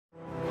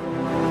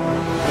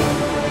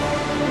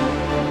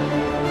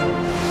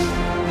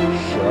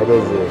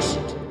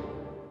Shadowversity.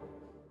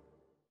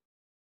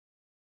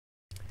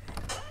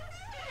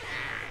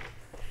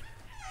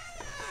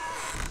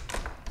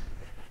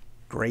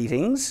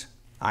 Greetings,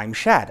 I'm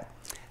Shad,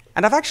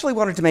 and I've actually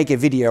wanted to make a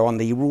video on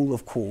the rule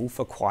of cool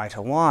for quite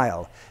a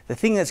while. The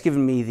thing that's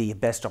given me the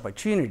best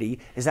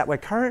opportunity is that we're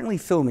currently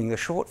filming the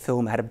short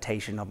film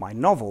adaptation of my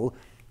novel,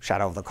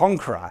 Shadow of the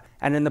Conqueror,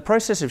 and in the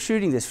process of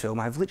shooting this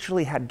film I've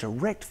literally had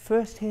direct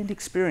first-hand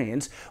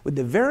experience with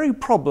the very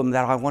problem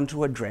that I want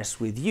to address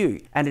with you,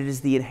 and it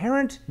is the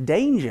inherent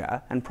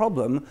danger and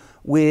problem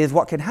with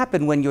what can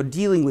happen when you're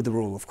dealing with the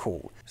rule of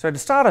cool. So to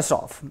start us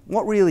off,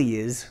 what really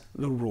is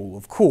the rule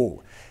of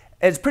cool?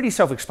 It's pretty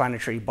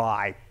self-explanatory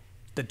by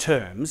the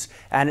terms,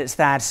 and it's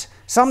that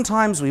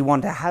sometimes we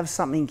want to have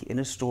something in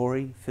a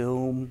story,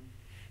 film,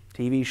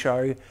 TV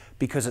show,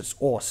 because it's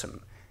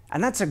awesome.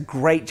 And that's a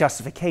great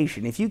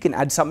justification. If you can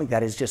add something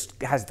that is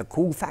just has the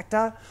cool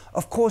factor,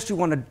 of course you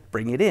want to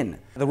bring it in.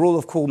 The rule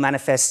of cool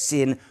manifests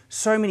in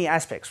so many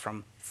aspects,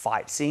 from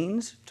fight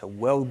scenes, to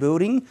world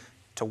building,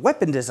 to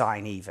weapon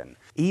design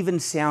even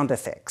sound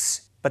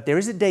effects. But there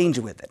is a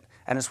danger with it,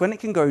 and it's when it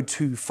can go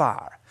too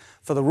far.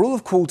 For the rule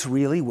of cool to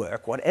really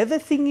work, whatever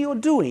thing you're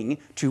doing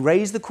to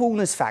raise the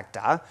coolness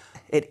factor,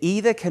 it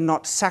either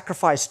cannot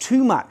sacrifice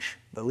too much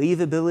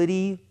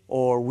believability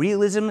or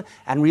realism,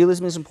 and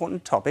realism is an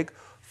important topic,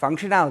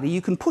 functionality.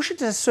 You can push it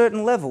to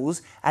certain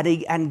levels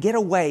and get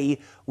away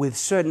with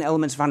certain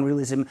elements of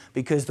unrealism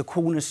because the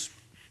coolness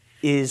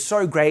is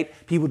so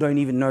great, people don't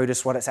even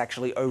notice what it's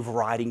actually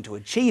overriding to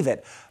achieve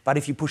it. But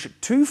if you push it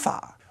too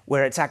far,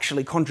 where it's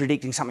actually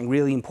contradicting something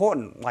really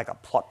important, like a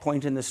plot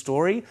point in the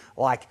story,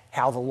 like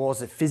how the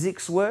laws of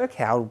physics work,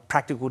 how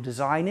practical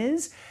design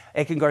is,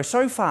 it can go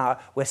so far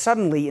where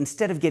suddenly,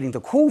 instead of getting the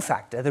cool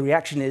factor, the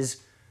reaction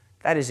is,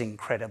 that is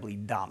incredibly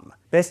dumb.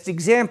 Best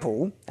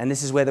example, and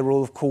this is where the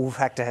rule of cool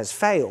factor has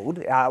failed,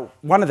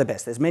 one of the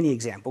best, there's many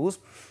examples,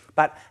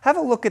 but have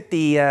a look at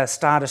the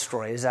Star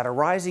Destroyers that are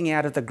rising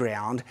out of the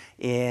ground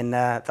in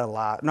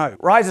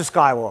Rise of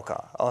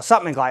Skywalker, or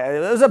something like that.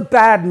 It was a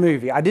bad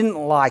movie, I didn't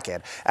like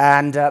it.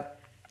 And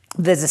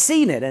there's a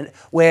scene in it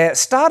where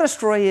Star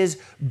Destroyers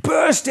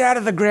burst out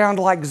of the ground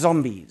like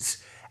zombies.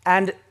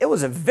 And it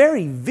was a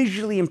very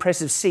visually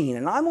impressive scene,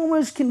 and I'm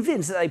almost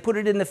convinced that they put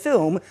it in the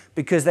film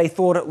because they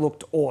thought it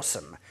looked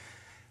awesome.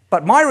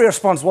 But my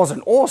response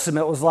wasn't awesome,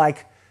 it was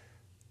like,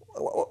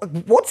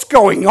 what's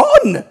going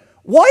on?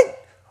 Why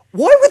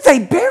were they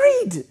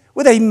buried?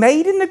 Were they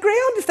made in the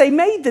ground? If they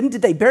made them,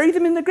 did they bury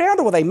them in the ground,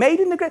 or were they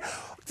made in the ground?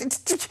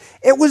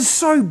 It was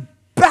so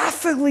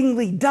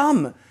bafflingly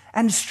dumb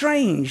and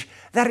strange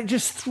that it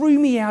just threw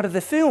me out of the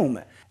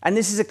film. And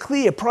this is a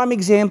clear prime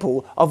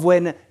example of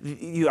when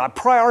you are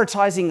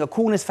prioritizing a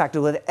coolness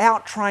factor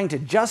without trying to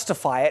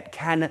justify it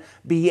can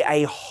be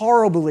a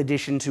horrible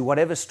addition to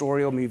whatever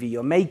story or movie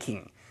you're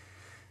making.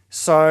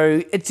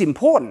 So it's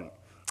important.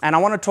 And I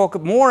want to talk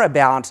more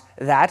about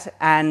that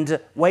and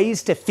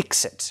ways to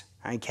fix it,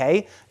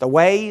 okay? The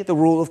way the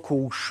rule of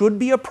cool should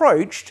be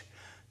approached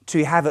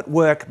to have it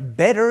work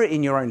better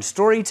in your own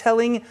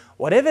storytelling,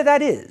 whatever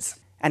that is.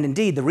 And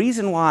indeed, the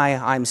reason why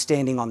I'm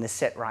standing on this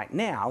set right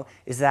now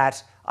is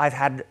that I've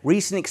had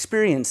recent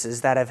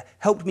experiences that have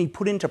helped me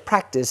put into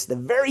practice the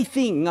very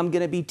thing I'm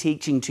going to be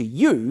teaching to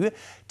you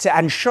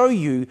and show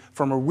you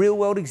from a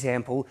real-world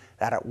example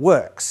that it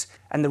works.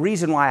 And the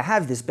reason why I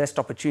have this best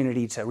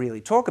opportunity to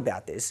really talk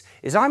about this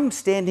is I'm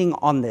standing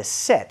on the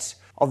set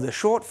of the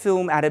short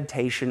film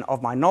adaptation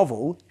of my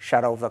novel,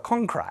 Shadow of the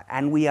Conqueror,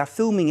 and we are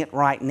filming it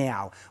right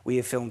now. We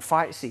have filmed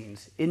fight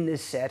scenes in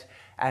this set,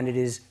 and it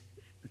is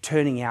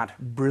turning out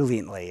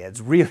brilliantly. It's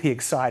really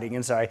exciting,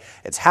 and so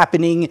it's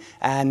happening,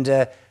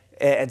 and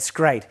it's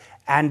great.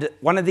 And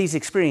one of these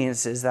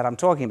experiences that I'm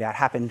talking about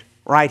happened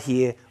right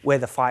here where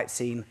the fight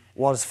scene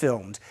was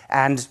filmed,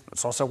 and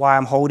it's also why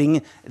I'm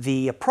holding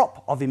the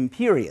prop of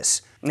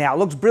Imperius. Now, it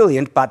looks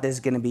brilliant, but there's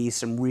going to be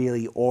some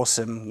really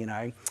awesome,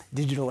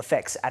 digital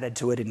effects added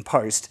to it in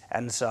post,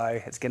 and so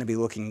it's going to be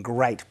looking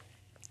great.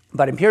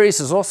 But Imperius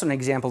is also an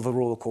example of the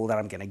rule of cool that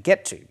I'm going to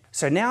get to.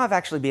 So now I've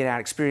actually been able to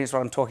experience what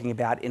I'm talking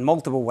about in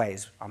multiple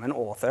ways. I'm an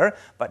author,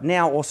 but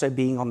now also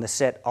being on the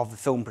set of the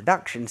film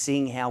production,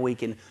 seeing how we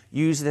can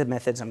use the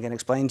methods I'm going to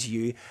explain to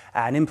you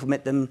and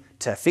implement them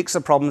to fix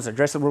the problems,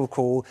 address the rule of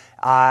cool,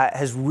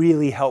 has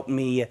really helped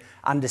me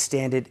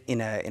understand it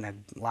in a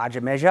larger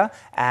measure,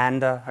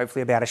 and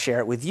hopefully I'll be able to share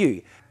it with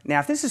you. Now,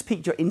 if this has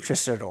piqued your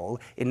interest at all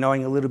in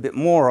knowing a little bit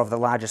more of the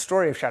larger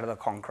story of Shadow of the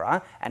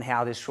Conqueror and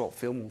how this short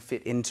film will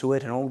fit into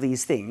it and all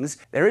these things,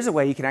 there is a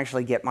way you can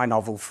actually get my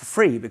novel for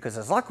free, because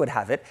as luck would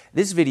have it,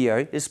 this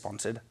video is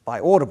sponsored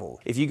by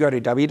Audible. If you go to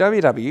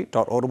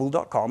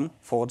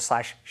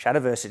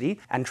www.audible.com/Shadowversity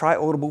and try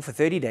Audible for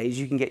 30 days,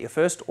 you can get your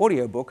first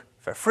audiobook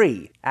for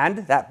free.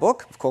 And that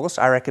book, of course,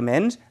 I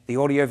recommend the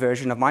audio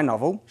version of my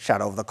novel,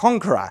 Shadow of the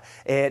Conqueror.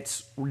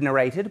 It's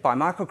narrated by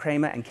Michael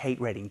Kramer and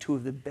Kate Redding, two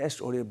of the best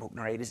audiobook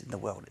narrators in the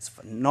world. It's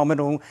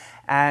phenomenal,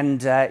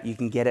 and you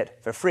can get it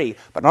for free.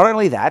 But not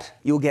only that,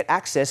 you'll get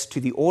access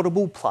to the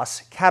Audible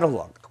Plus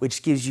catalog,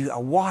 which gives you a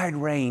wide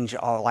range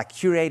of like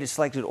curated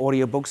selected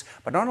audiobooks.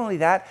 But not only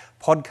that,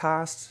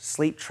 podcasts,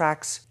 sleep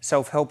tracks,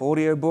 self-help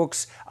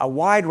audiobooks, a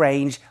wide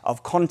range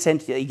of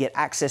content that you get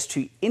access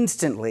to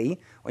instantly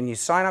when you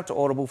sign up to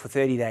Audible for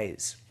 30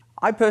 days.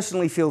 I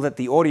personally feel that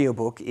the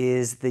audiobook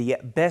is the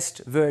best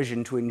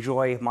version to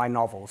enjoy my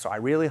novel, so I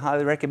really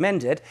highly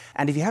recommend it.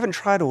 And if you haven't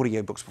tried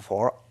audiobooks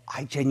before,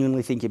 I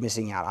genuinely think you're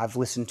missing out. I've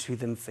listened to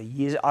them for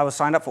years. I was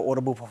signed up for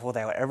Audible before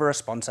they were ever a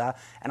sponsor,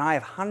 and I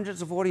have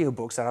hundreds of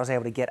audiobooks that I was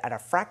able to get at a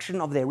fraction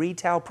of their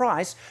retail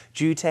price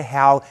due to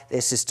how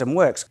their system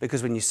works.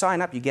 Because when you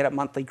sign up, you get a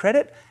monthly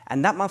credit,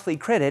 and that monthly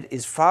credit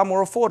is far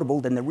more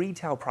affordable than the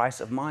retail price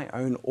of my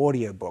own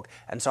audiobook.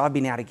 And so I've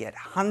been able to get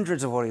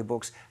hundreds of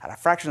audiobooks at a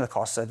fraction of the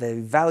cost, so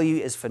the value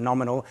is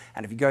phenomenal.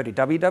 And if you go to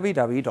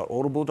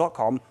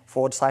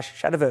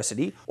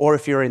www.audible.com/Shadiversity, or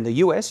if you're in the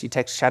US, you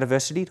text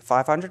Shadiversity to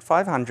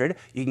 500-500,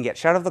 you can get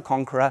Shadow of the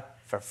Conqueror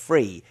for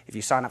free if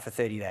you sign up for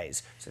 30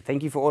 days. So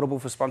thank you for Audible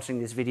for sponsoring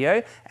this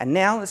video. And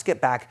now let's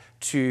get back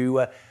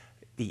to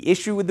the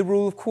issue with the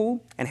rule of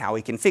cool and how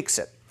we can fix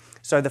it.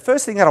 So the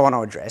first thing that I want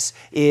to address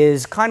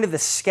is kind of the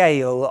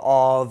scale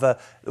of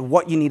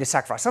what you need to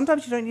sacrifice.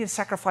 Sometimes you don't need to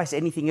sacrifice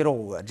anything at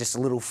all, just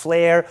a little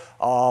flair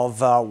of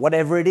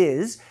whatever it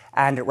is,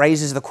 and it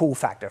raises the cool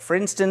factor. For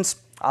instance,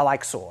 I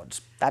like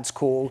swords. That's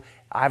cool.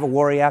 I have a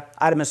warrior,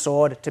 I have a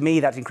sword. To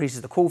me, that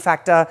increases the cool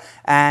factor,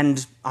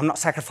 and I'm not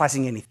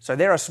sacrificing anything. So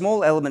there are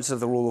small elements of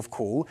the rule of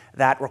cool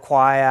that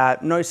require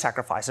no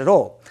sacrifice at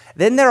all.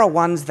 Then there are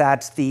ones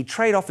that the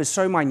trade-off is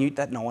so minute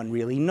that no one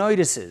really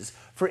notices.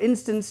 For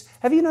instance,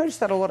 have you noticed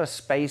that a lot of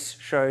space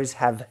shows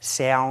have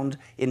sound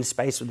in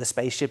space with the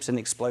spaceships and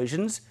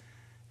explosions?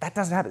 That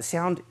doesn't happen.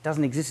 Sound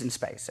doesn't exist in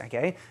space,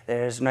 okay?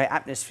 There's no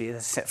atmosphere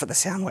for the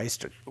sound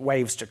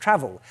waves to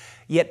travel.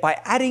 Yet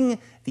by adding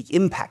the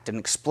impact and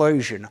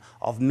explosion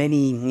of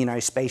many,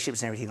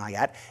 spaceships and everything like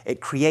that, it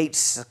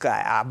creates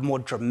a more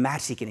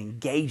dramatic and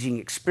engaging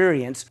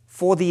experience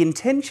for the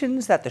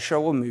intentions that the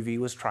show or movie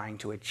was trying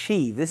to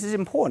achieve. This is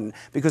important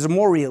because a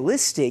more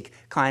realistic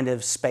kind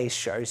of space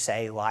show,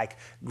 say like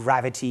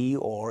Gravity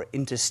or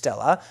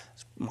Interstellar,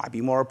 might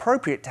be more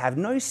appropriate to have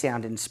no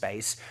sound in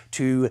space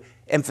to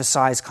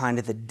emphasize kind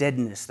of the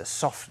deadness, the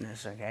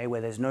softness, okay,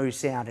 where there's no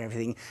sound and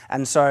everything.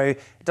 And so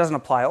it doesn't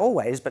apply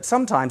always, but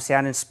sometimes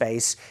sound in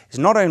space is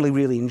not only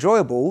really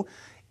enjoyable,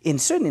 in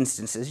certain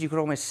instances you could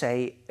almost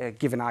say,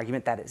 give an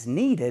argument that it's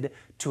needed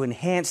to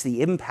enhance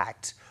the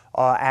impact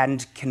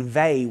and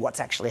convey what's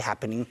actually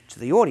happening to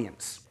the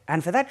audience.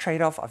 And for that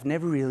trade-off, I've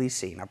never really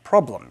seen a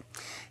problem.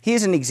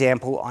 Here's an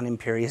example on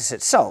Imperius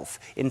itself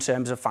in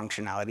terms of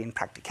functionality and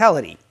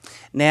practicality.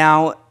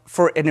 Now,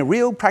 in a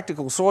real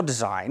practical sword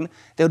design,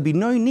 there would be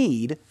no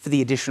need for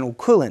the additional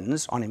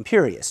quillins on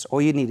Imperius.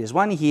 All you need is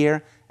one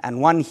here,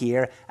 and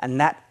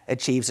that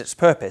achieves its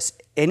purpose.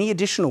 Any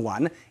additional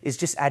one is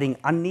just adding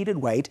unneeded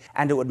weight,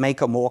 and it would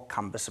make a more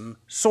cumbersome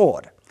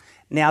sword.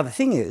 Now the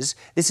thing is,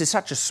 this is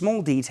such a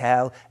small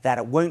detail that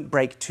it won't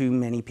break too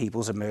many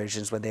people's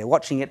immersions when they're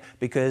watching it,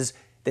 because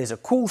there's a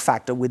cool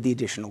factor with the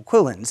additional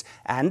quillins,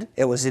 and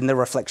it was in the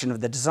reflection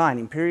of the design.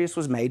 Imperius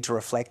was made to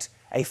reflect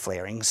a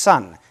flaring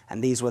sun,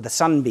 and these were the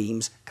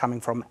sunbeams coming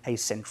from a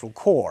central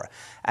core.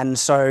 And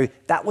so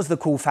that was the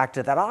cool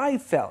factor that I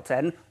felt,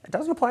 and it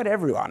doesn't apply to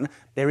everyone.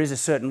 There is a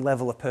certain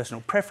level of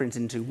personal preference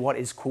into what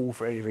is cool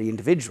for every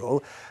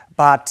individual,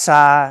 but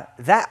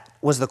that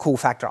was the cool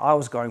factor I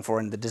was going for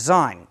in the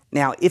design.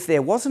 Now, if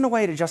there wasn't a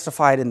way to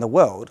justify it in the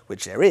world,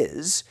 which there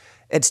is,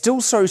 it's still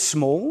so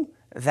small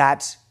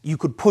that you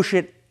could push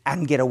it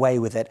and get away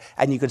with it.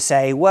 And you could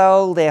say,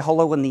 well, they're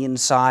hollow on the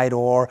inside,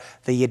 or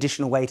the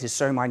additional weight is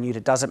so minute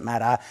it doesn't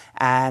matter,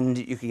 and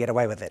you could get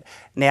away with it.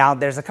 Now,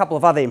 there's a couple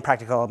of other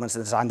impractical elements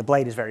in the design. The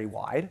blade is very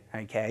wide,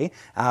 okay,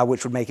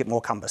 which would make it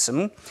more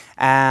cumbersome.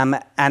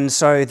 And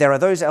so there are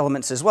those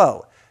elements as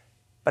well.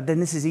 But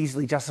then this is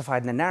easily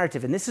justified in the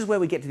narrative, and this is where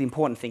we get to the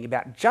important thing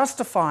about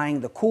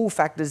justifying the cool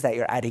factors that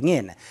you're adding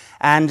in.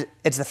 And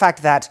it's the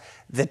fact that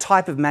the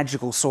type of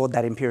magical sword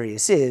that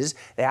Imperius is,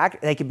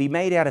 they can be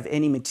made out of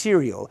any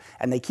material,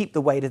 and they keep the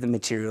weight of the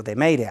material they're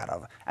made out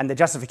of. And the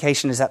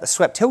justification is that the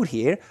swept hilt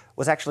here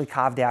was actually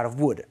carved out of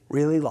wood,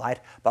 really light,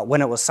 but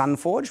when it was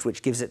sun-forged,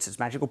 which gives it its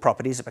magical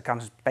properties, it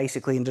becomes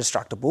basically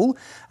indestructible.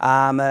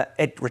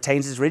 It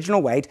retains its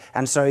original weight,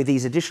 and so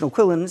these additional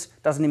quillins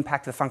doesn't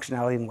impact the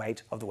functionality and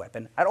weight of the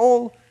weapon at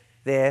all.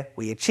 There,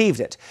 we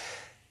achieved it.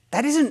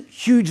 That isn't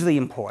hugely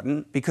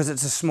important because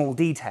it's a small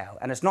detail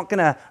and it's not going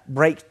to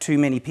break too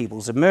many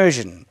people's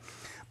immersion.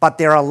 But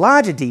there are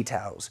larger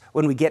details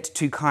when we get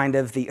to kind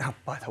of the, oh,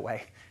 by the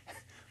way,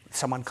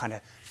 someone kind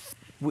of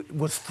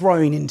was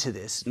thrown into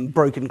this, and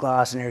broken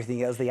glass and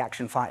everything else, the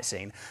action fight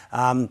scene.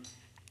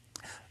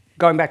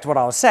 Going back to what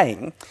I was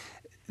saying,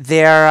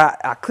 there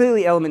are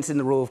clearly elements in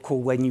the rule of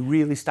cool when you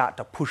really start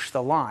to push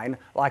the line,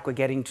 like we're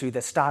getting to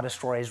the Star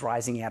Destroyers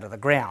rising out of the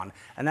ground.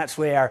 And that's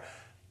where,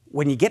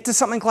 when you get to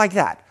something like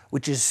that,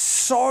 which is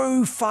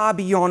so far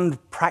beyond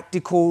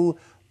practical,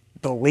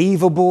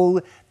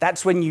 believable,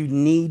 that's when you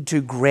need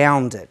to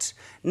ground it.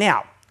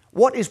 Now,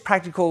 what is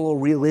practical or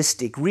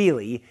realistic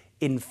really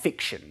in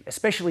fiction,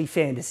 especially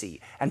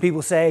fantasy. And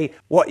people say,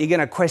 what, you're going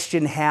to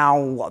question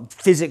how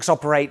physics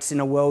operates in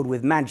a world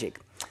with magic?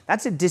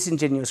 That's a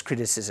disingenuous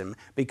criticism,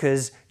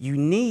 because you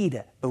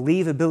need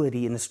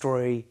believability in the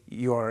story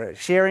you're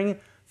sharing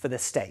for the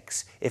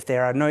stakes. If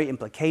there are no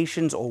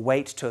implications or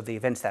weight to the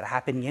events that are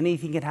happening,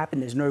 anything can happen,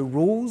 there's no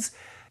rules,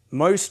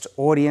 most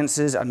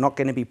audiences are not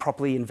going to be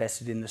properly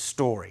invested in the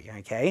story,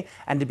 okay?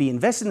 And to be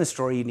invested in the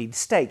story, you need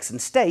stakes.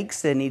 And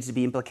stakes, there needs to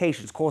be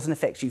implications, cause and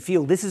effects. You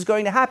feel this is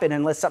going to happen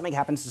unless something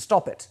happens to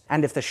stop it.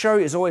 And if the show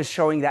is always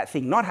showing that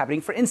thing not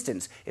happening, for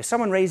instance, if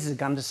someone raises a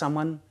gun to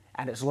someone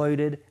and it's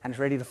loaded and it's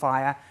ready to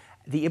fire,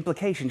 the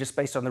implication, just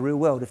based on the real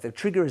world, if the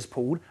trigger is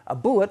pulled, a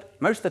bullet,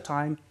 most of the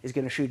time, is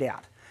going to shoot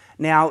out.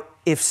 Now,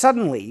 if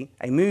suddenly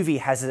a movie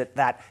has it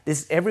that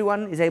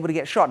everyone is able to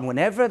get shot, and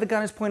whenever the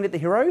gun is pointed at the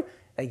hero,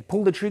 they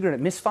pull the trigger and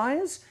it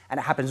misfires, and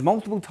it happens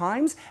multiple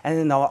times, and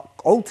then the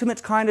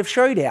ultimate kind of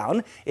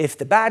showdown, if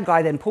the bad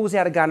guy then pulls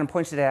out a gun and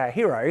points it at our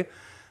hero,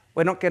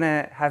 we're not going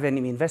to have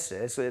any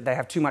investors. They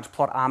have too much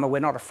plot armor, we're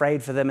not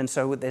afraid for them, and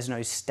so there's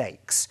no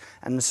stakes.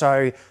 And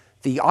so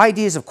the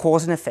ideas of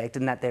cause and effect,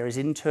 and that there is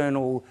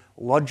internal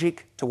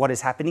logic to what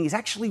is happening, is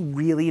actually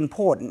really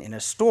important in a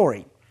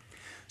story.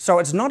 So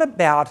it's not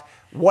about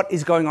what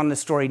is going on in the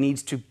story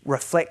needs to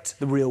reflect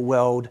the real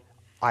world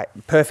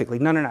perfectly.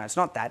 No, it's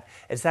not that.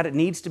 It's that it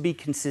needs to be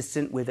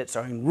consistent with its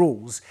own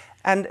rules.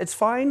 And it's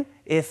fine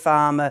if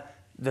the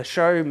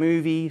show,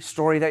 movie,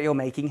 story that you're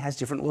making has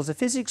different laws of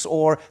physics,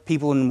 or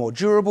people are more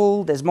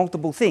durable. There's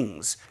multiple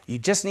things. You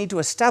just need to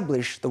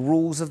establish the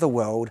rules of the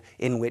world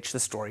in which the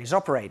story is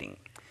operating.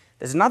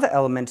 There's another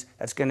element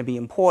that's going to be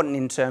important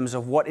in terms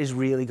of what is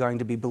really going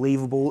to be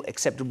believable,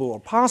 acceptable, or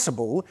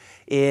passable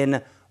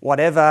in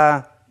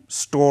whatever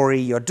story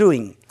you're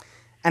doing.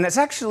 And it's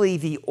actually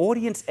the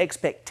audience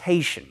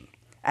expectation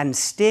and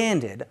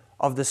standard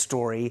of the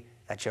story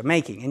that you're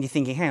making. And you're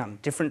thinking, hang on,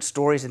 different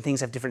stories and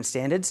things have different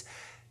standards?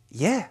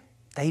 Yeah,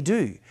 they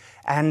do.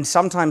 And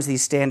sometimes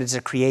these standards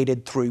are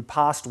created through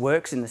past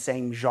works in the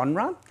same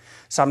genre.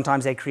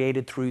 Sometimes they're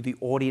created through the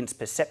audience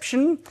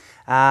perception.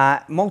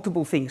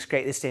 Multiple things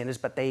create the standards,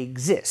 but they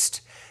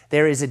exist.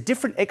 There is a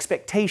different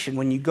expectation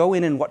when you go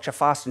in and watch a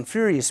Fast and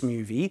Furious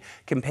movie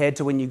compared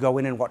to when you go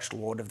in and watch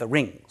Lord of the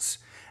Rings.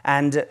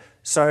 And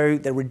so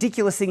the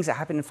ridiculous things that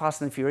happen in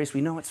Fast and Furious,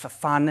 we know it's for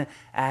fun,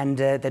 and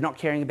they're not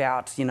caring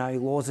about,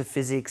 laws of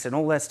physics and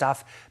all that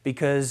stuff,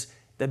 because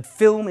the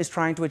film is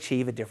trying to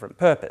achieve a different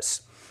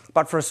purpose.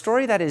 But for a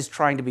story that is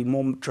trying to be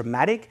more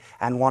dramatic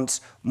and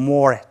wants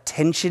more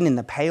tension in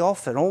the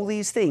payoff and all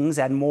these things,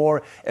 and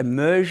more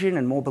immersion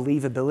and more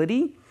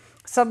believability,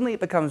 suddenly it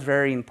becomes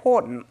very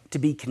important to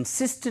be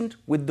consistent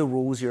with the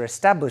rules you're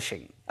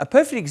establishing. A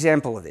perfect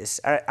example of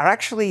this are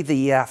actually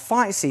the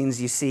fight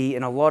scenes you see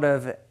in a lot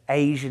of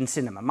Asian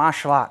cinema,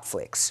 martial art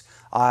flicks.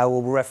 I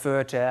will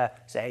refer to,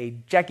 say,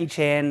 Jackie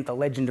Chan, The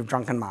Legend of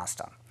Drunken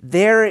Master.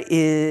 There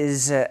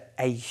is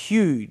a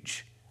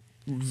huge,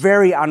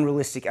 very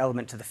unrealistic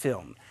element to the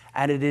film,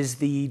 and it is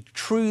the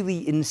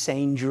truly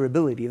insane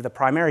durability of the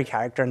primary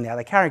character and the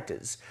other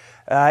characters.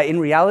 In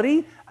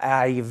reality,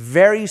 a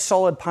very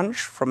solid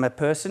punch from a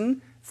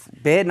person,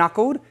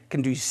 bare-knuckled,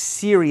 can do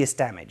serious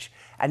damage,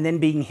 and then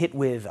being hit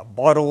with a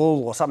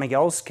bottle or something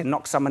else can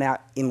knock someone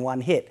out in one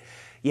hit.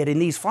 Yet in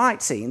these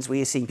fight scenes,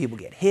 we are seeing people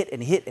get hit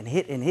and hit and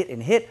hit and hit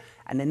and hit,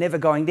 and they're never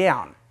going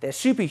down. They're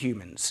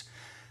superhumans.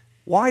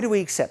 Why do we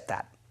accept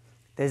that?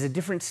 There's a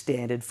different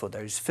standard for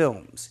those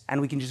films,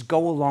 and we can just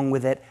go along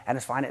with it, and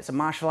it's fine, it's a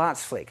martial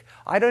arts flick.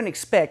 I don't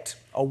expect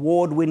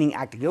award-winning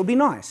acting. It would be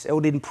nice. It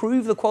would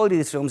improve the quality of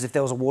these films if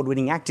there was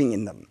award-winning acting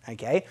in them,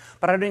 okay?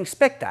 But I don't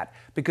expect that,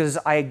 because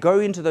I go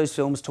into those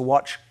films to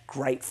watch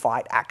great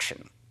fight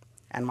action,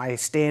 and my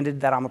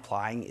standard that I'm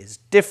applying is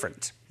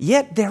different.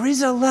 Yet there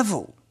is a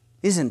level,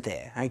 isn't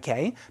there,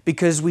 okay?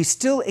 Because we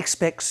still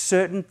expect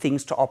certain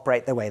things to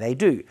operate the way they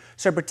do.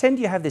 So pretend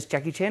you have this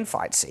Jackie Chan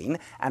fight scene,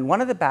 and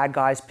one of the bad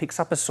guys picks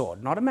up a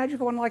sword, not a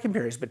magical one like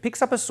Imperius, but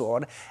picks up a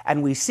sword,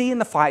 and we see in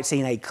the fight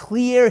scene a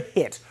clear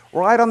hit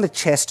right on the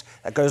chest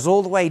that goes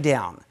all the way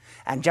down.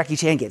 And Jackie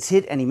Chan gets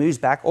hit, and he moves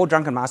back, or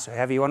Drunken Master,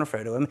 however you want to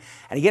refer to him,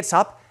 and he gets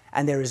up,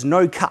 and there is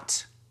no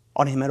cut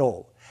on him at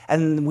all.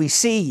 And we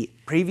see,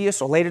 previous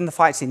or later in the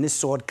fight scene, this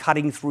sword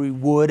cutting through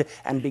wood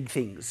and big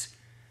things.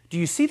 Do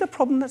you see the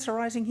problem that's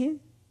arising here?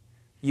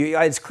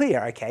 It's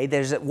clear, okay?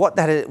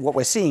 What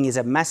we're seeing is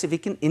a massive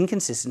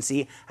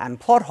inconsistency and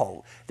plot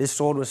hole. This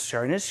sword was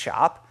shown as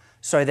sharp,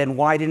 so then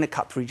why didn't it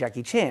cut through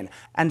Jackie Chan?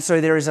 And so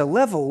there is a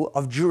level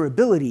of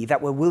durability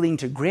that we're willing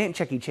to grant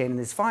Jackie Chan in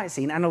this fight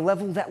scene, and a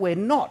level that we're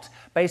not,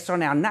 based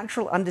on our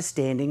natural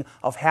understanding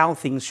of how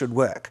things should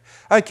work.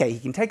 Okay, he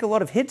can take a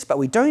lot of hits, but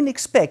we don't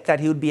expect that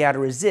he would be able to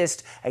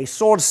resist a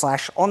sword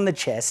slash on the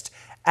chest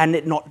and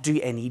it not do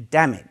any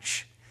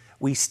damage.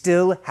 We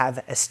still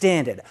have a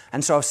standard.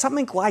 And so if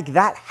something like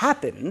that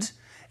happened,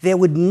 there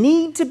would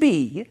need to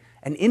be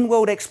an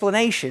in-world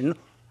explanation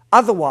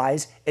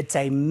Otherwise, it's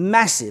a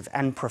massive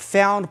and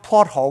profound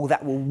plot hole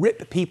that will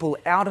rip people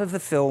out of the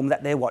film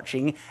that they're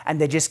watching, and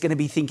they're just going to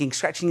be thinking,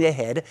 scratching their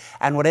head,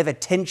 and whatever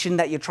tension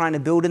that you're trying to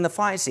build in the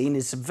fight scene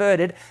is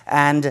subverted,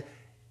 and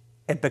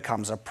it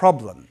becomes a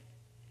problem.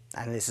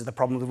 And this is the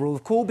problem with the rule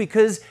of cool,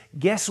 because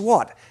guess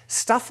what?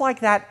 Stuff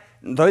like that,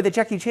 though the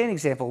Jackie Chan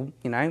example,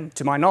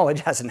 to my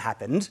knowledge, hasn't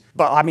happened.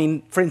 But I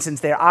mean, for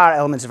instance, there are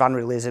elements of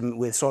unrealism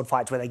with sword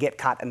fights where they get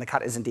cut and the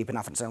cut isn't deep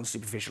enough and it's only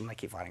superficial and they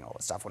keep fighting all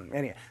that stuff.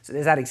 Anyway, so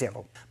there's that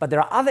example. But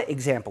there are other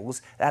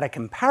examples that are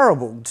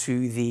comparable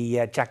to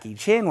the Jackie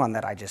Chan one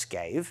that I just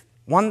gave.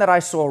 One that I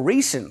saw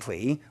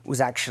recently was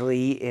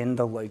actually in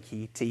the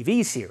Loki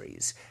TV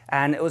series,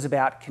 and it was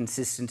about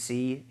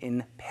consistency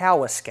in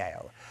power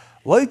scale.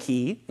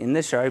 Loki, in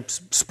the show,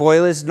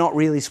 spoilers, not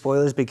really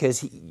spoilers,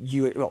 because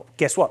well,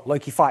 guess what?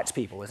 Loki fights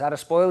people. Is that a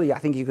spoiler? Yeah, I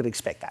think you could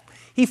expect that.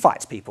 He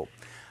fights people.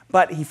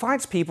 But he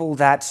fights people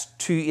that,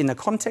 in the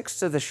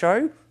context of the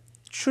show,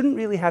 shouldn't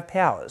really have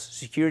powers.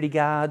 Security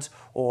guards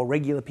or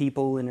regular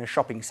people in a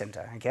shopping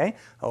center, okay?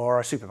 Or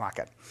a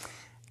supermarket.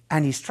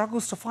 And he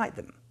struggles to fight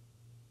them.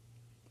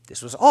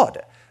 This was odd,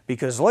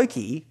 because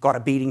Loki got a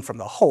beating from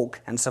the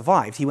Hulk and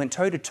survived. He went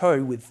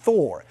toe-to-toe with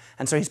Thor,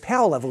 and so his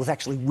power level is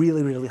actually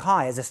really, really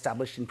high, as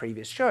established in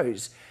previous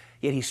shows.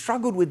 Yet he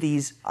struggled with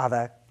these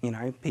other,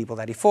 people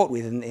that he fought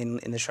with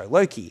in the show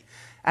Loki.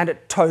 And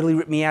it totally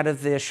ripped me out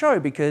of their show,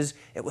 because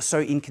it was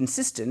so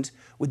inconsistent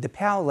with the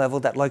power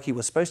level that Loki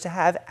was supposed to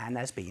have and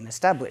has been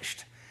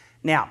established.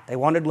 Now, they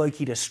wanted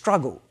Loki to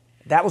struggle.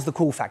 That was the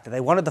cool factor. They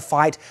wanted the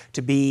fight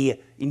to be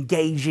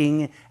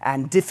engaging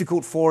and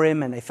difficult for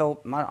him, and they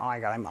felt,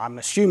 I'm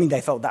assuming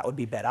they felt that would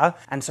be better.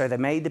 And so they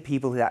made the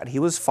people that he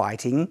was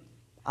fighting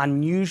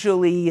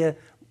unusually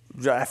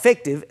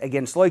effective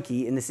against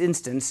Loki in this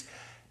instance,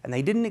 and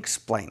they didn't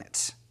explain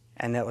it.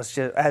 And that was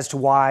just as to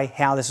why,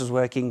 how this was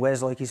working,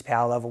 where's Loki's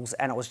power levels,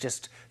 and it was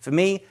just, for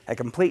me, a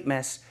complete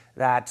mess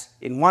that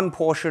in one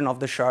portion of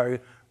the show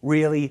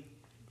really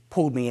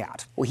pulled me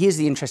out. Well, here's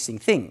the interesting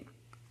thing.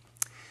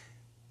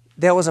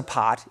 There was a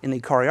part in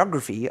the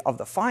choreography of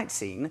the fight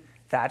scene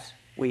that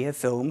we have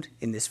filmed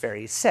in this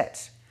very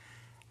set.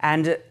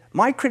 And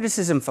my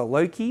criticism for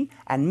Loki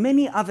and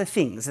many other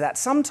things, that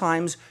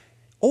sometimes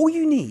all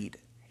you need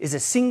is a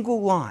single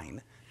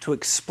line to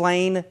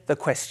explain the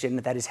question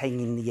that is hanging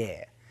in the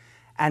air.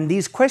 And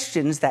these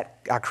questions that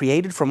are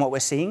created from what we're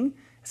seeing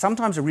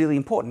sometimes are really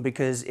important,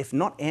 because if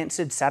not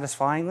answered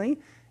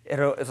satisfyingly,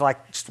 it's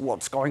like, just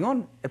what's going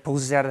on? It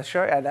pulls us out of the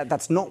show.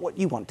 That's not what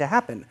you want to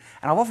happen.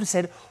 And I've often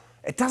said,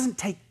 it doesn't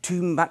take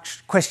too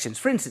much questions.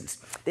 For instance,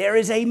 there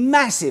is a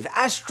massive,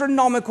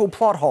 astronomical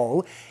plot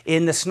hole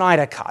in the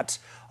Snyder Cut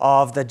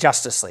of the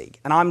Justice League.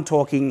 And I'm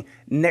talking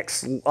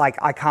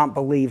I can't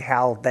believe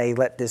how they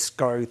let this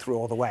go through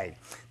all the way.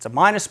 It's a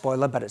minor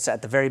spoiler, but it's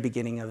at the very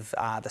beginning of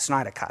the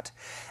Snyder Cut.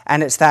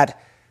 And it's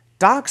that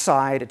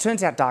Darkseid, it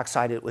turns out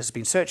Darkseid was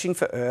been searching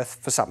for Earth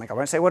for something, I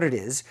won't say what it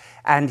is,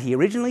 and he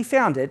originally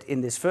found it in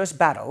this first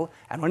battle,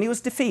 and when he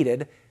was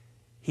defeated,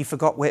 he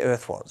forgot where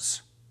Earth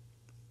was.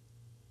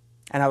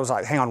 And I was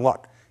like, hang on,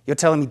 what? You're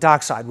telling me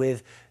Darkseid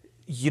with,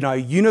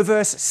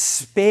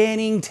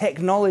 universe-spanning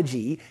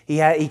technology,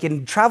 he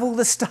can travel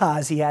the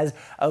stars, he has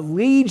a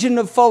legion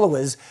of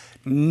followers.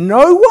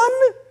 No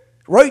one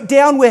wrote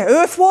down where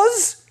Earth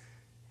was?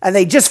 And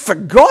they just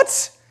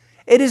forgot?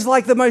 It is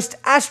like the most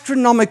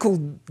astronomical,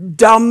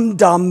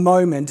 dumb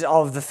moment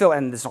of the film.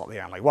 And it's not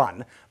the only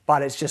one,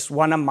 but it's just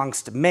one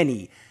amongst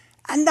many.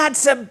 And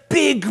that's a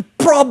big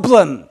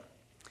problem.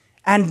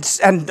 And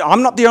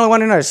I'm not the only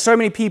one who knows. So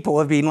many people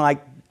have been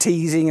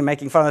teasing and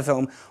making fun of the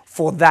film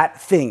for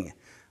that thing.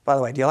 By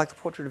the way, do you like the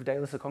portrait of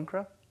Daedalus the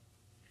Conqueror?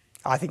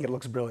 I think it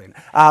looks brilliant.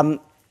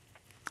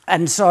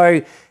 And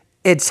so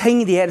it's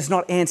hanging in the air, it's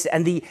not answered.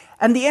 And the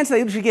answer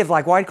they literally give,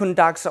 why didn't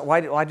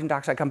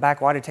Darkseid come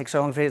back? Why did it take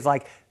so long for it?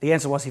 It's the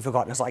answer was he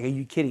forgot. And it's are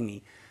you kidding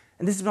me?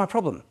 And this is my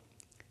problem.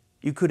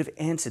 You could have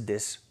answered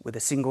this with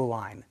a single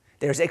line.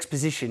 There's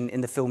exposition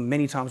in the film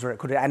many times where it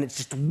could have, and it's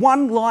just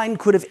one line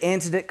could have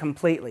answered it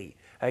completely,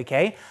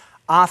 okay?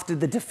 After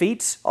the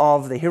defeats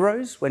of the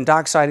heroes, when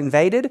Darkseid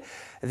invaded,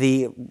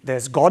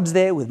 there's gods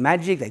there with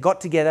magic, they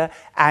got together,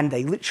 and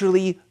they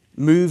literally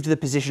moved the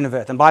position of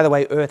Earth. And by the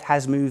way, Earth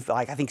has moved,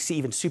 I think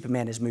even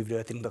Superman has moved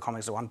Earth in the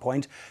comics at one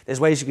point.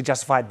 There's ways you could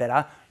justify it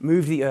better.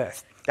 Move the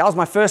Earth. That was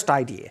my first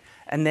idea.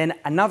 And then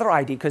another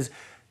idea, because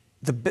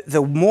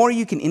the more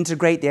you can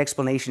integrate the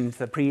explanation into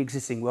the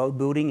pre-existing world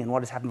building and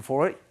what has happened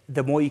before it,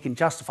 the more you can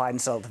justify it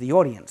and sell it to the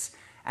audience.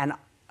 And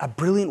a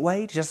brilliant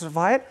way to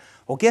justify it,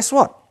 well, guess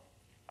what?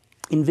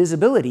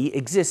 Invisibility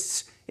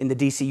exists in the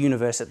DC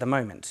universe at the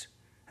moment,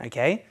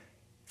 okay?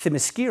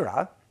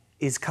 Themyscira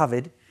is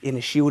covered in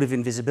a shield of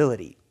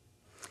invisibility.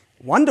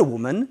 Wonder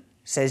Woman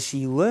says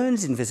she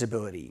learns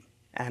invisibility.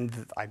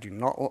 And I'm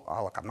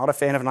not a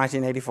fan of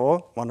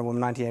 1984, Wonder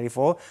Woman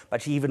 1984,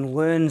 but she even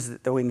learns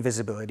the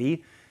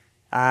invisibility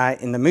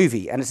in the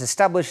movie. And it's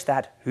established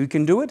that who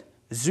can do it?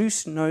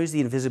 Zeus knows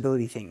the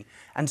invisibility thing.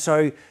 And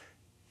so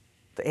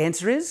the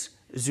answer is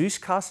Zeus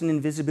casts an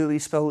invisibility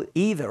spell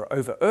either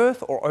over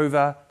Earth or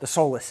over the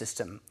solar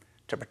system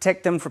to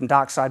protect them from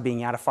Darkseid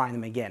being able to find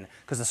them again.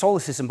 Because the solar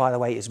system, by the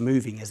way, is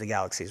moving as the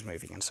galaxy is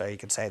moving. And so you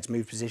could say it's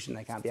moved position,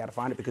 they can't be able to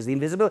find it because of the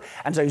invisibility.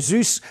 And so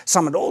Zeus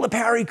summoned all the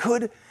power he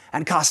could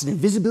and cast an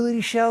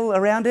invisibility shell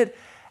around it.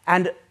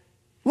 And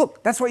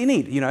look, that's what you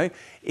need, you know.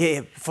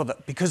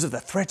 Because of the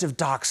threat of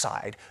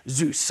Darkseid,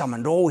 Zeus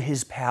summoned all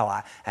his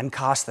power and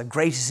cast the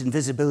greatest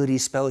invisibility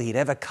spell he'd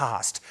ever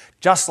cast,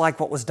 just like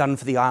what was done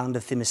for the island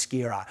of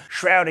Themyscira,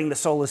 shrouding the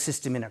solar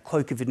system in a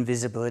cloak of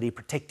invisibility,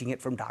 protecting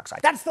it from Darkseid.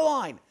 That's the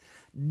line.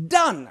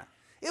 Done.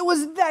 It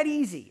was that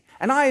easy.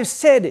 And I have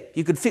said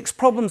you could fix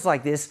problems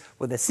like this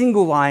with a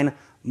single line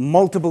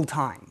multiple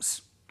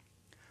times.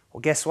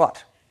 Well, guess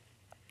what?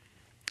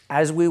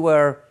 As we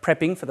were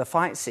prepping for the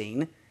fight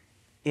scene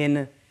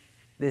in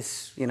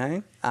this,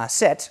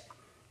 set,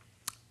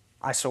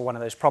 I saw one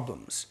of those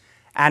problems.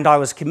 And I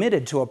was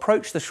committed to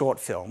approach the short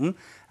film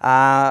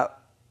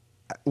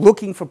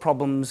looking for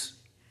problems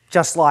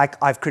just like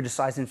I've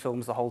criticized in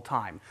films the whole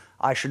time.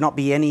 I should not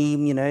be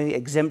any,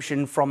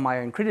 exemption from my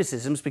own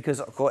criticisms because,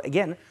 of course,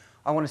 again,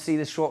 I want to see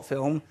this short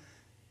film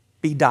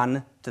be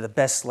done to the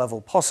best level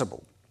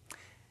possible.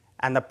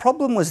 And the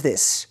problem was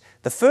this.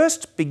 The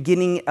first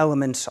beginning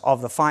element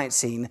of the fight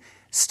scene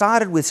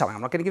started with something,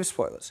 I'm not going to give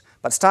spoilers,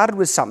 but started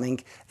with something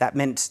that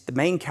meant the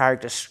main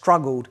character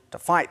struggled to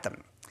fight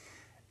them.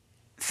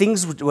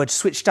 Things were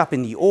switched up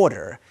in the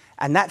order,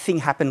 and that thing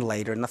happened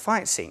later in the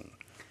fight scene.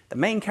 The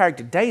main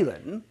character,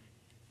 Dalen,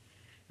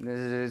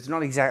 it's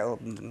not exactly,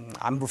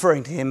 I'm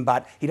referring to him,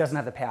 but he doesn't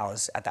have the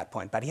powers at that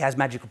point, but he has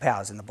magical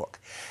powers in the book.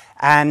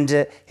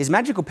 And his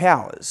magical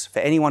powers, for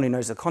anyone who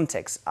knows the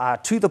context, are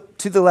to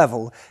the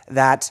level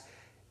that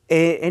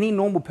any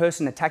normal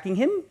person attacking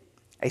him,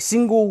 a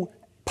single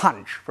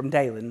punch from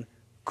Dalen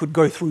could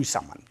go through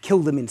someone, kill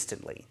them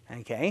instantly,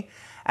 okay?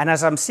 And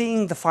as I'm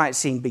seeing the fight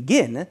scene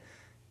begin,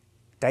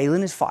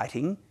 Dalen is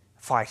fighting,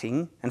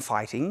 and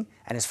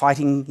is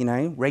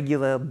fighting,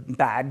 regular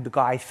bad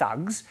guy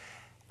thugs,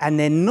 and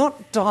they're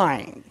not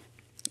dying,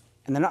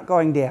 and they're not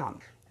going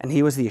down. And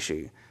here was the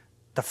issue.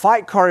 The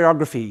fight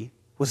choreography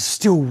was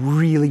still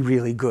really,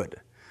 really good.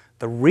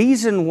 The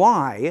reason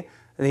why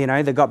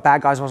the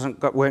bad guys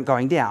weren't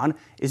going down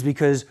is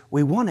because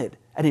we wanted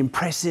an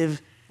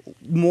impressive,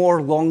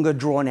 more longer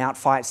drawn out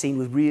fight scene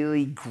with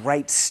really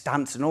great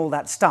stunts and all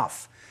that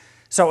stuff.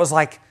 So it was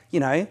like,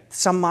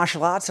 some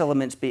martial arts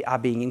elements are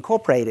being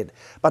incorporated.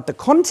 But the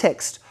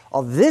context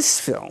of this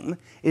film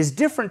is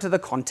different to the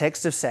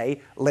context of,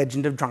 say,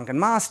 Legend of Drunken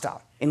Master.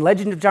 In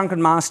Legend of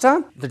Drunken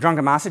Master, the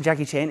Drunken Master,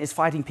 Jackie Chan, is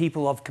fighting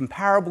people of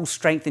comparable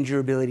strength and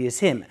durability as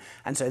him.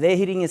 And so they're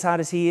hitting as hard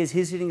as he is,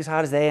 he's hitting as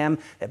hard as they am,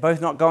 they're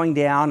both not going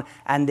down,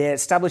 and it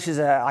establishes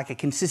a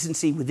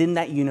consistency within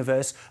that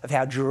universe of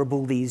how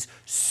durable these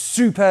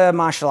super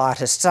martial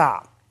artists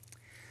are.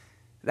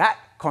 That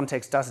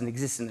context doesn't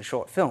exist in the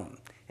short film.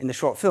 In the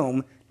short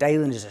film,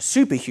 Dalen is a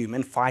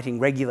superhuman fighting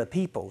regular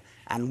people,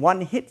 and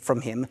one hit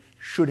from him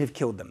should have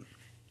killed them.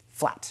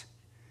 Flat.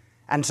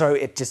 And so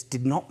it just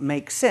did not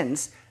make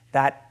sense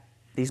that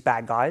these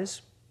bad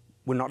guys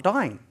were not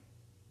dying.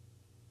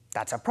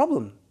 That's a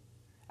problem.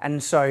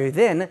 And so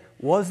then,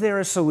 was there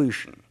a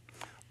solution?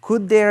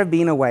 Could there have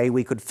been a way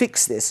we could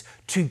fix this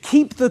to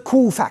keep the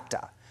cool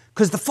factor?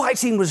 Because the fight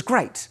scene was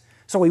great.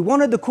 So we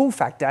wanted the cool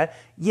factor,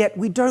 yet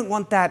we don't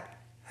want that,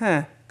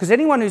 Because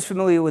anyone who's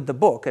familiar with the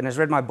book and has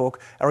read my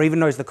book or even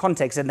knows the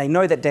context, and they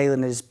know that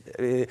Dalen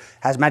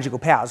has magical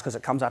powers because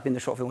it comes up in the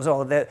short film as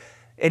well,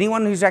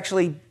 anyone who's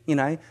actually,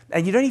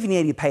 and you don't even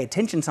need to pay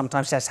attention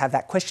sometimes to just have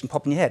that question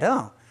pop in your head.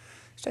 Oh,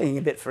 it's taking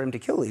a bit for him to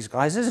kill these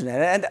guys, isn't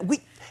it?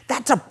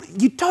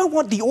 And you don't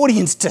want the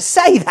audience to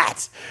say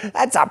that.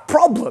 That's a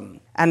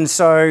problem. And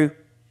so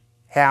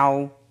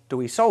how do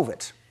we solve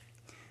it?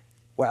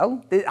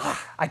 Well,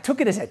 I took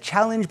it as a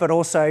challenge, but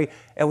also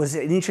it was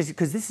an interesting,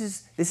 because this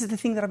is the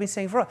thing that I've been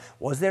saying for a while.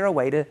 Was there a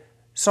way to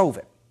solve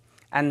it?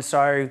 And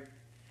so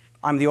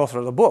I'm the author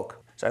of the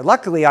book. So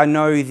luckily I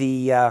know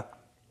the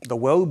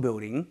world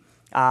building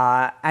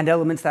and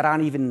elements that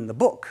aren't even in the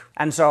book.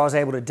 And so I was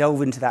able to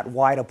delve into that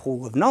wider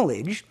pool of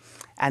knowledge,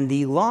 and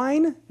the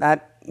line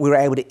that we were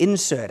able to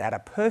insert at a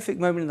perfect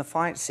moment in the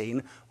fight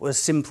scene was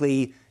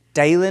simply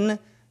Dalen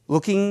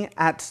looking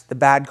at the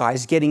bad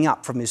guys getting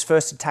up from his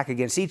first attack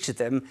against each of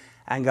them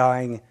and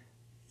going,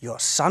 "You're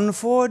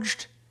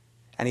sun-forged?"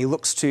 And he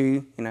looks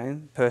to, the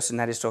person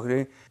that he's talking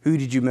to, "Who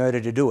did you murder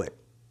to do it?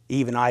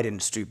 Even I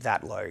didn't stoop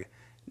that low."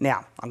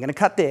 Now, I'm going to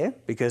cut there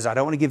because I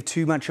don't want to give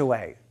too much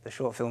away. The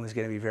short film is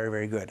going to be very,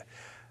 very good.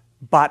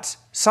 But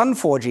sun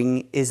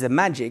forging is the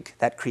magic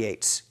that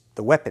creates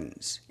the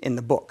weapons in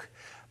the book.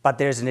 But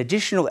there's an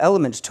additional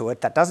element to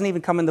it that doesn't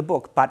even come in the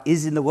book, but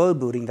is in the world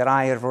building that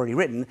I have already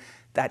written,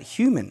 that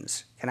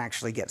humans can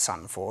actually get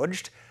sun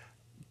forged,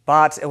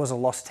 but it was a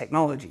lost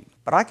technology.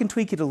 But I can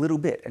tweak it a little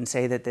bit and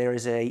say that there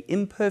is an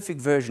imperfect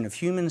version of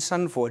human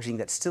sun forging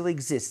that still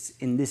exists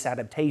in this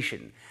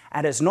adaptation.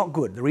 And it's not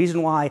good. The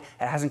reason why it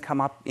hasn't come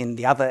up in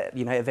the other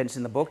events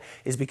in the book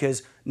is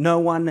because no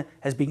one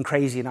has been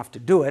crazy enough to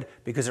do it,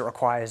 because it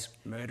requires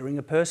murdering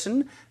a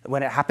person.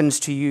 When it happens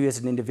to you as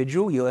an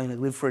individual, you only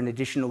live for an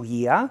additional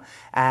year,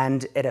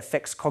 and it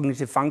affects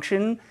cognitive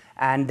function,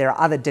 and there are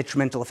other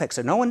detrimental effects,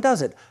 so no one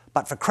does it.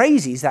 But for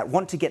crazies that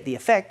want to get the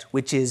effect,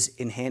 which is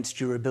enhanced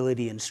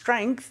durability and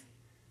strength,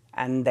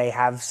 and they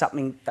have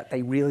something that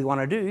they really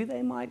want to do,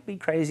 they might be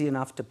crazy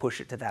enough to push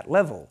it to that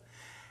level.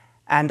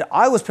 And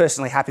I was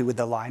personally happy with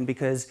the line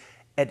because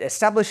it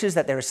establishes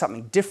that there is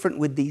something different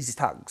with these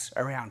thugs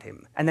around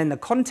him. And then the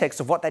context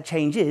of what that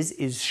change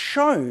is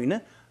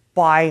shown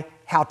by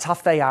how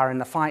tough they are in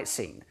the fight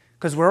scene.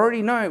 Because we're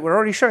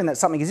already shown that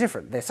something is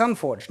different. They're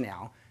Sunforged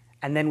now.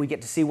 And then we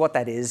get to see what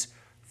that is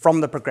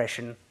from the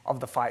progression of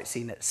the fight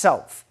scene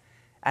itself.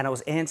 And it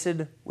was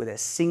answered with a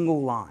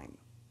single line.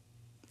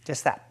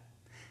 Just that.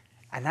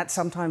 And that's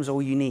sometimes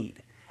all you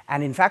need.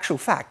 And in factual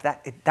fact,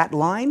 that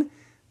line,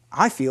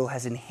 I feel,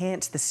 has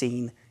enhanced the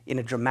scene in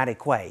a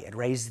dramatic way. It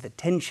raises the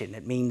tension.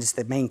 It means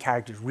the main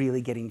character is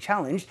really getting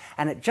challenged,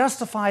 and it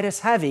justified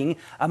us having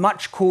a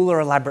much cooler,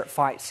 elaborate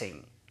fight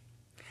scene.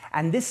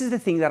 And this is the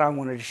thing that I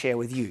wanted to share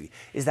with you,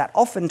 is that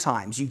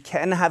oftentimes you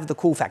can have the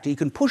cool factor. You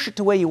can push it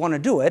to where you want to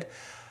do it,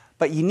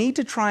 but you need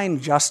to try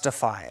and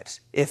justify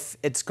it if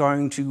it's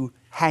going to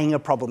hang a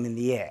problem in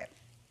the air.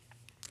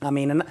 I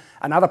mean,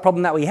 another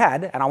problem that we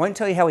had, and I won't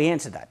tell you how we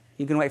answered that,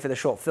 you can wait for the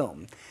short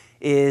film,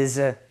 is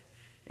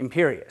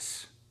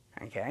Imperius,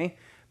 okay?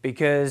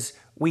 Because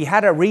we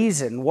had a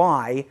reason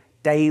why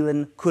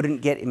Dalen couldn't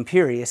get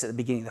Imperius at the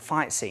beginning of the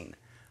fight scene.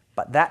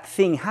 But that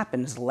thing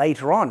happens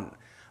later on.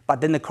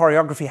 But then the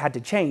choreography had to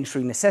change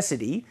through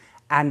necessity,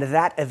 and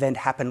that event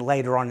happened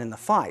later on in the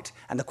fight.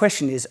 And the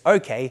question is,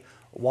 okay,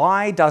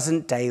 why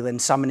doesn't Dalen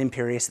summon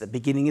Imperius at the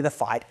beginning of the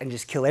fight and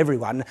just kill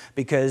everyone?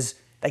 Because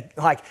they,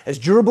 as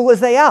durable as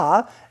they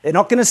are, they're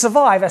not going to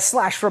survive a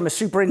slash from a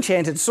super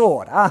enchanted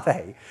sword, are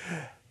they?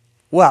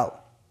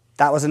 Well,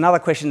 that was another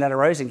question that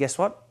arose, and guess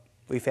what?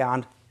 We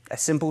found a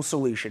simple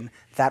solution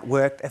that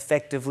worked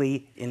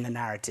effectively in the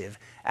narrative,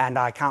 and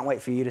I can't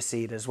wait for you to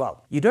see it as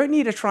well. You don't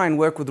need to try and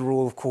work with the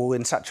rule of cool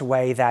in such a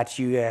way that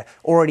you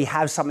already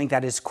have something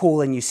that is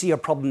cool and you see a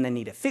problem and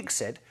need to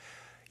fix it.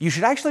 You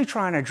should actually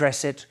try and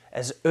address it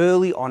as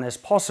early on as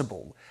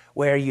possible,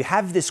 where you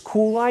have this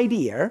cool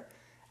idea,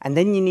 and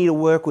then you need to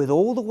work with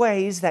all the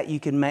ways that you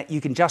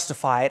can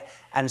justify it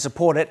and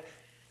support it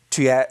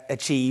to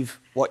achieve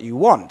what you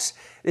want.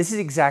 This is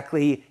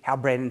exactly how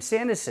Brandon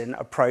Sanderson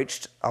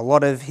approached a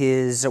lot of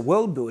his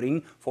world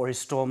building for his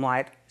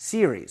Stormlight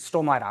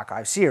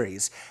Archive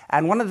series.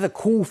 And one of the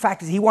cool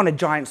factors, he wanted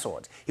giant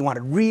swords. He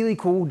wanted really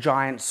cool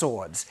giant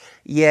swords.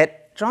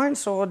 Yet giant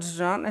swords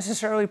aren't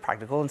necessarily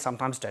practical and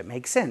sometimes don't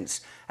make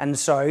sense. And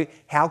so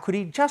how could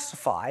he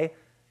justify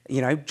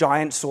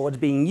giant swords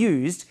being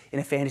used in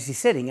a fantasy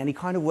setting? And he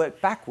kind of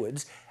worked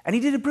backwards, and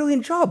he did a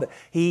brilliant job.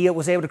 He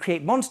was able to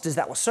create monsters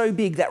that were so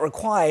big that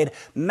required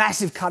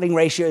massive cutting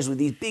ratios with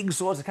these big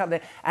swords to cut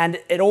them, and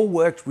it all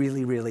worked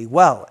really, really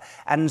well.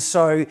 And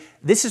so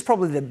this is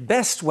probably the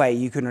best way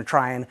you can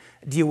try and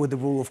deal with the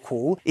rule of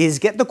cool, is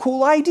get the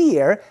cool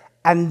idea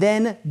and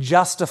then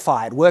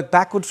justify it. Work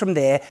backwards from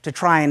there to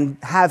try and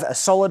have a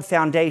solid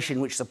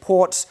foundation which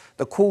supports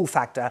the cool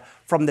factor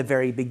from the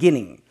very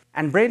beginning.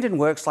 And Brandon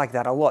works like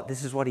that a lot.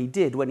 This is what he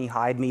did when he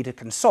hired me to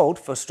consult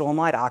for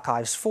Stormlight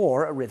Archives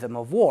 4, A Rhythm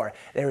of War.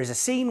 There is a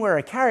scene where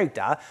a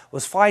character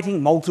was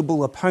fighting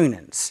multiple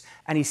opponents,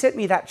 and he sent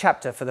me that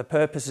chapter for the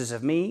purposes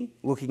of me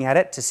looking at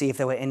it to see if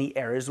there were any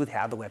errors with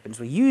how the weapons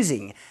were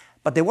using.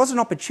 But there was an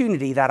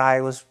opportunity that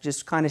I was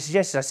just kind of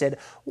suggested. I said,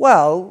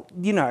 well,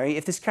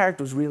 if this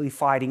character was really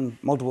fighting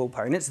multiple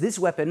opponents, this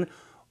weapon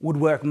would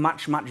work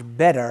much, much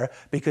better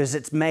because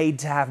it's made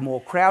to have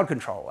more crowd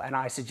control. And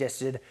I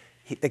suggested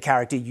the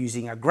character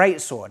using a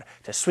greatsword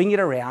to swing it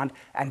around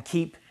and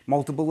keep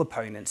multiple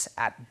opponents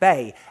at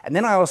bay. And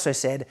then I also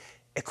said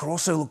it could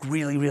also look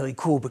really, really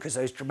cool because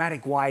those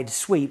dramatic wide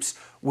sweeps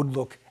would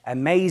look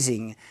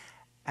amazing.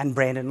 And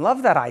Brandon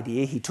loved that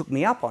idea. He took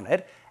me up on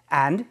it,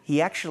 and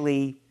he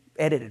actually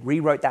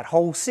rewrote that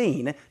whole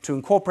scene to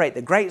incorporate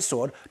the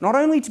greatsword, not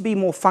only to be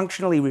more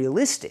functionally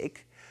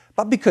realistic,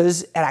 but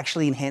because it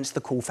actually enhanced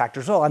the cool factor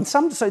as well. And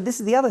so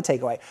this is the other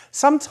takeaway.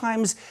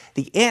 Sometimes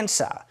the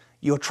answer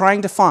you're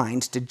trying to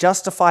find to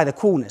justify the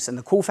coolness, and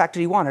the cool factor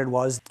he wanted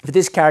was for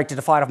this character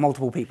to fight off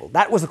multiple people.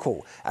 That was the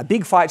cool. A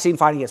big fight scene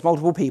fighting against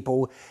multiple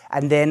people,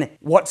 and then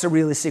what's a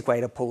realistic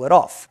way to pull it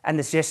off? And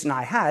the suggestion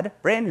I had,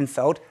 Brandon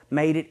felt,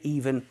 made it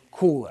even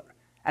cooler.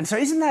 And so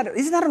isn't that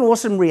an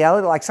awesome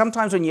reality? Like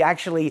sometimes when you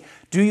actually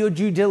do your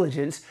due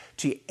diligence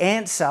to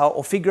answer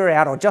or figure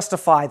out or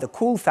justify the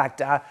cool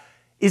factor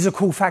is a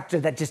cool factor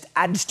that just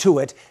adds to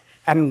it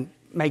and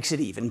makes it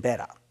even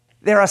better.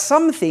 There are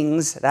some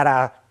things that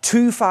are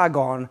too far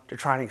gone to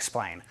try and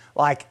explain,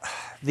 like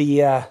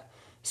the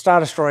Star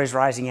Destroyers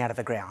rising out of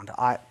the ground.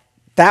 I'm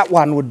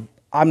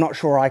not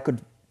sure I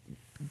could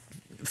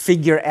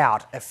figure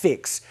out a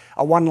fix,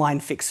 a one-line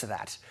fix for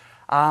that.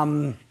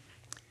 And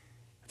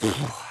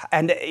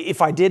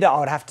if I did, I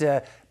would have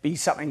to be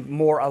something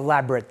more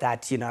elaborate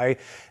that, you know,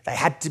 they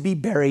had to be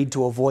buried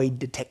to avoid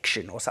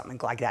detection or something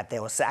like that. They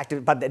were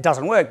active, but it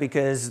doesn't work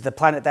because the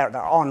planet that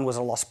they're on was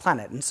a lost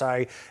planet. And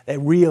so they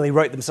really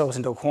wrote themselves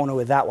into a corner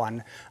with that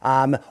one.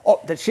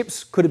 The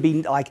ships could have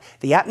been like,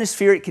 the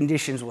atmospheric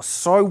conditions were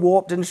so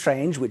warped and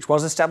strange, which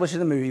was established in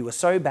the movie, were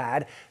so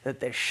bad that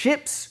the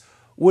ships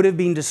would have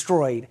been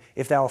destroyed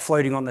if they were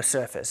floating on the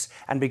surface.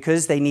 And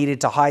because they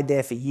needed to hide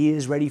there for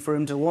years, ready for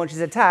him to launch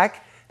his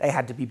attack, they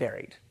had to be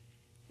buried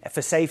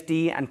for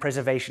safety and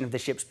preservation of the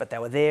ships, but they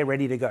were there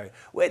ready to go.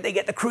 Where'd they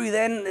get the crew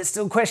then? There's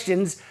still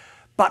questions,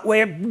 but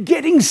we're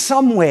getting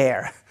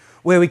somewhere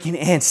where we can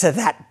answer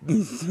that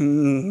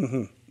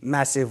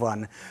massive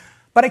one.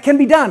 But it can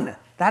be done.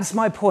 That's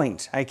my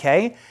point,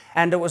 okay?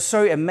 And it was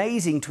so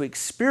amazing to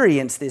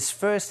experience this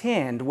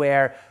firsthand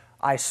where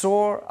I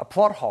saw a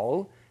plot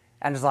hole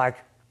and was like,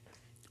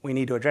 we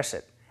need to address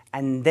it.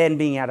 And then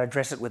being able to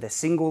address it with a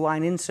single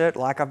line insert,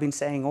 like I've been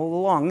saying all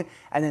along,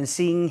 and then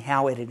seeing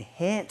how it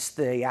enhanced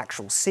the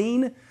actual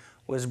scene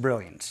was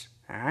brilliant.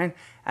 All right?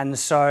 And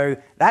so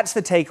that's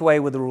the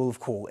takeaway with the rule of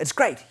cool. It's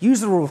great.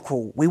 Use the rule of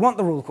cool. We want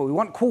the rule of cool. We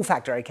want cool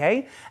factor,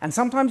 okay? And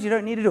sometimes you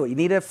don't need to do it. You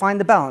need to find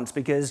the balance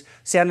because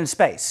sound in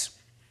space,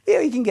 yeah,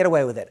 you can get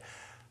away with it.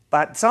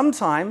 But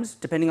sometimes,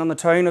 depending on the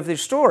tone of the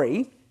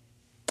story,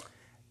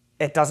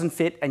 it doesn't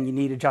fit and you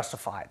need to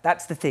justify it.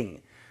 That's the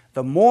thing.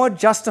 The more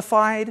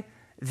justified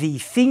the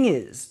thing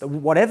is,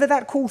 whatever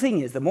that cool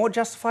thing is, the more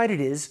justified it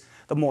is,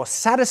 the more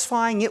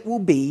satisfying it will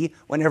be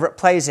whenever it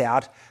plays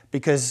out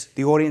because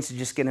the audience is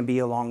just going to be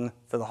along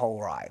for the whole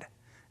ride.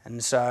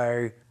 And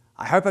so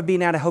I hope I've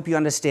been able to help you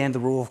understand the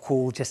rule of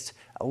cool just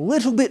a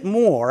little bit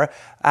more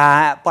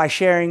by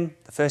sharing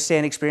the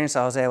first-hand experience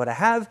I was able to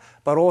have,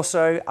 but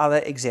also other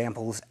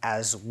examples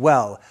as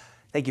well.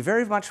 Thank you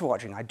very much for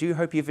watching. I do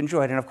hope you've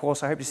enjoyed, and of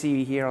course I hope to see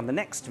you here on the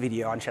next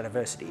video on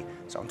Shadiversity.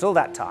 So until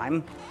that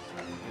time,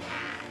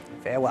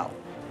 farewell.